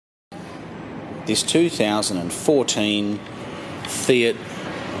This 2014 Fiat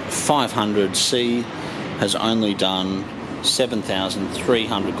 500C has only done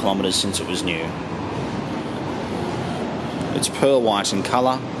 7,300 kilometres since it was new. It's pearl white in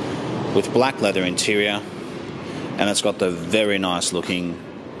colour with black leather interior, and it's got the very nice looking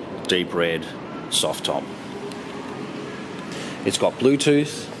deep red soft top. It's got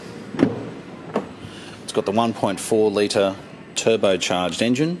Bluetooth. It's got the 1.4 litre turbocharged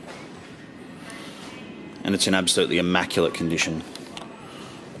engine, and it's in absolutely immaculate condition.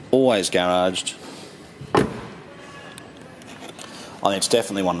 Always garaged. I think it's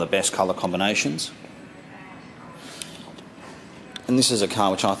definitely one of the best colour combinations. And this is a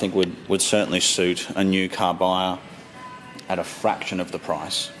car which I think would certainly suit a new car buyer at a fraction of the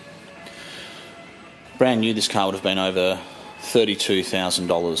price. Brand new, this car would have been over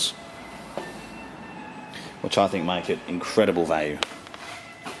 $32,000, which I think make it incredible value.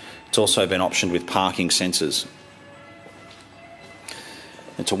 It's also been optioned with parking sensors.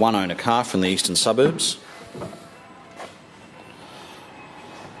 It's a one-owner car from the eastern suburbs.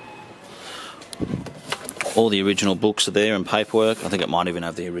 All the original books are there and paperwork. I think it might even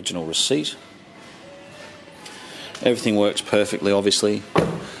have the original receipt. Everything works perfectly, obviously.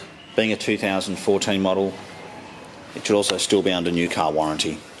 Being a 2014 model, it should also still be under new car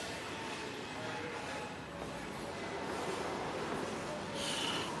warranty.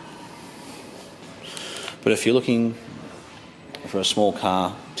 But if you're looking for a small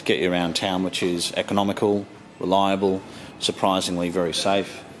car to get you around town, which is economical, reliable, surprisingly very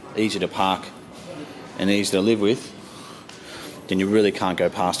safe, easy to park and easy to live with, then you really can't go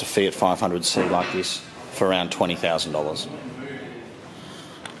past a Fiat 500C like this for around $20,000.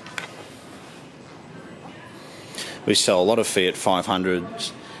 We sell a lot of Fiat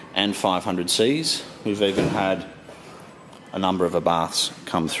 500s and 500Cs. We've even had a number of Abarths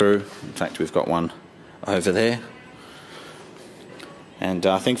come through. In fact, we've got one over there. And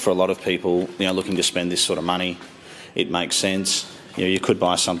I think for a lot of people, looking to spend this sort of money, it makes sense. You could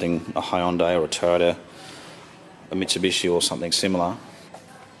buy something, a Hyundai or a Toyota, a Mitsubishi or something similar,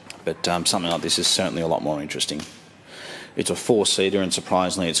 but something like this is certainly a lot more interesting. It's a four-seater, and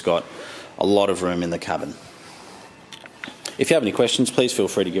surprisingly it's got a lot of room in the cabin. If you have any questions, please feel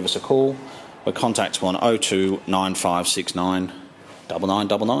free to give us a call. We're contactable on 02 9569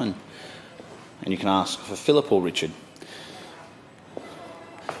 9999, and you can ask for Philip or Richard.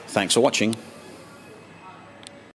 Thanks for watching.